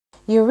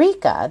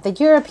EUREKA, the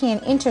European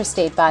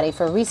Interstate Body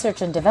for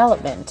Research and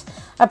Development,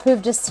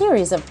 approved a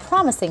series of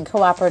promising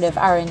cooperative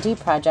R&D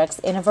projects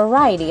in a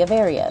variety of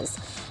areas,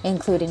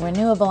 including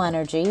renewable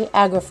energy,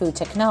 agrofood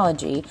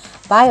technology,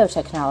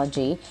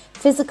 biotechnology,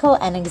 physical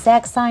and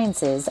exact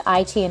sciences,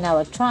 IT and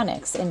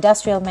electronics,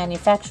 industrial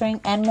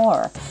manufacturing, and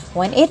more,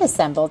 when it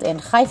assembled in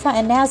Haifa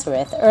and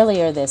Nazareth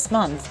earlier this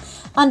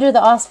month under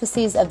the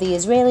auspices of the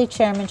Israeli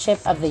Chairmanship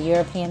of the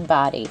European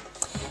body.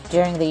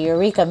 During the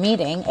EUREKA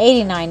meeting,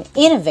 89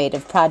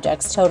 innovative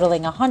projects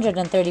totaling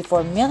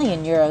 134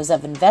 million euros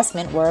of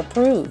investment were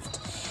approved.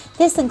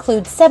 This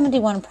includes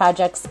 71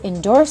 projects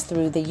endorsed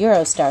through the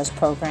Eurostars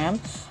program,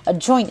 a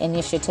joint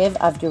initiative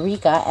of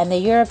EUREKA and the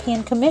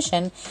European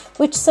Commission,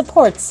 which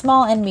supports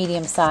small and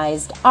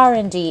medium-sized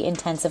R&D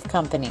intensive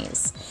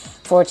companies.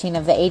 14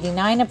 of the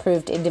 89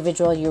 approved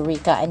individual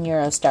EUREKA and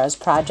Eurostars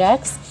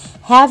projects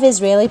have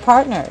Israeli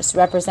partners,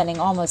 representing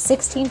almost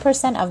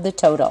 16% of the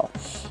total.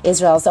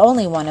 Israel is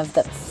only one of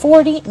the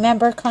 40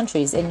 member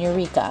countries in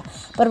EUREKA,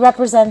 but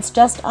represents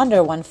just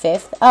under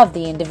one-fifth of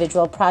the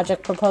individual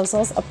project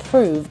proposals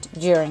approved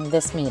during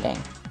this meeting.